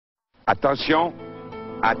Attention,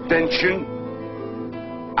 attention,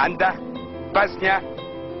 anda, pasnia,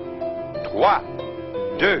 3,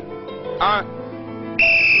 2, 1.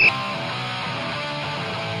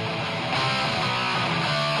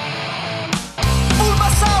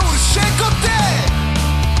 Bulbasaur, sceggo te!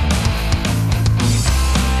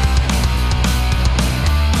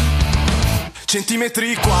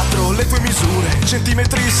 Centimetri 4, le tue misure,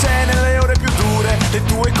 centimetri 6 nelle ore più dure, le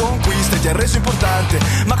tue conquiste ti ha reso importante,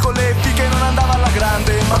 ma con le fiche non andava alla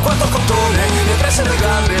grande, ma quanto cotone, le prese del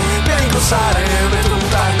grande, per ingrossare le tue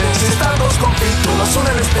mutande, sei stato sconfitto lassù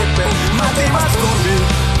nelle steppe, ma ti masturbi,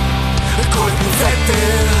 con le più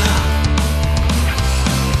fette.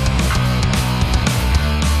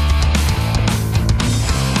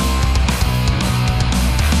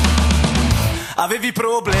 Avevi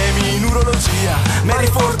problemi in urologia, ma eri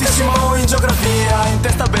fortissimo in geografia, in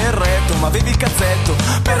testa berretto, ma avevi il cazzetto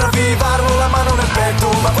per ravvivarlo la mano nel petto,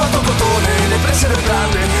 ma quanto cotone, le prese del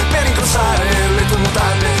grande, per ingrossare le tue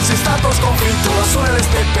mutande, sei stato sconfitto lassù nelle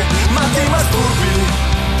steppe, ma ti masturbi,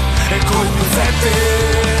 e con più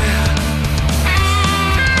fette.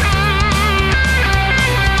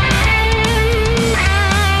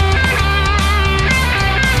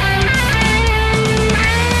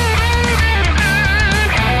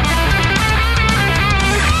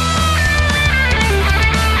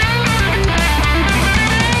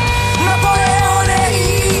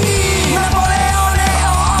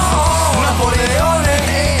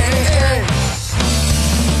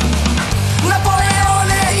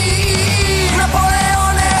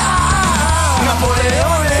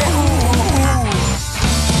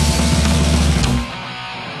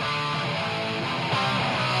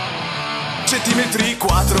 Centimetri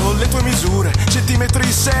 4, le tue misure,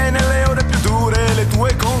 centimetri 6 nelle ore più dure, le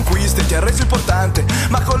tue conquiste ti ha reso importante,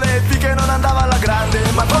 ma con le fiche non andava alla grande,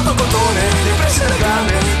 ma quanto cotone, le prese del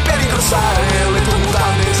grande,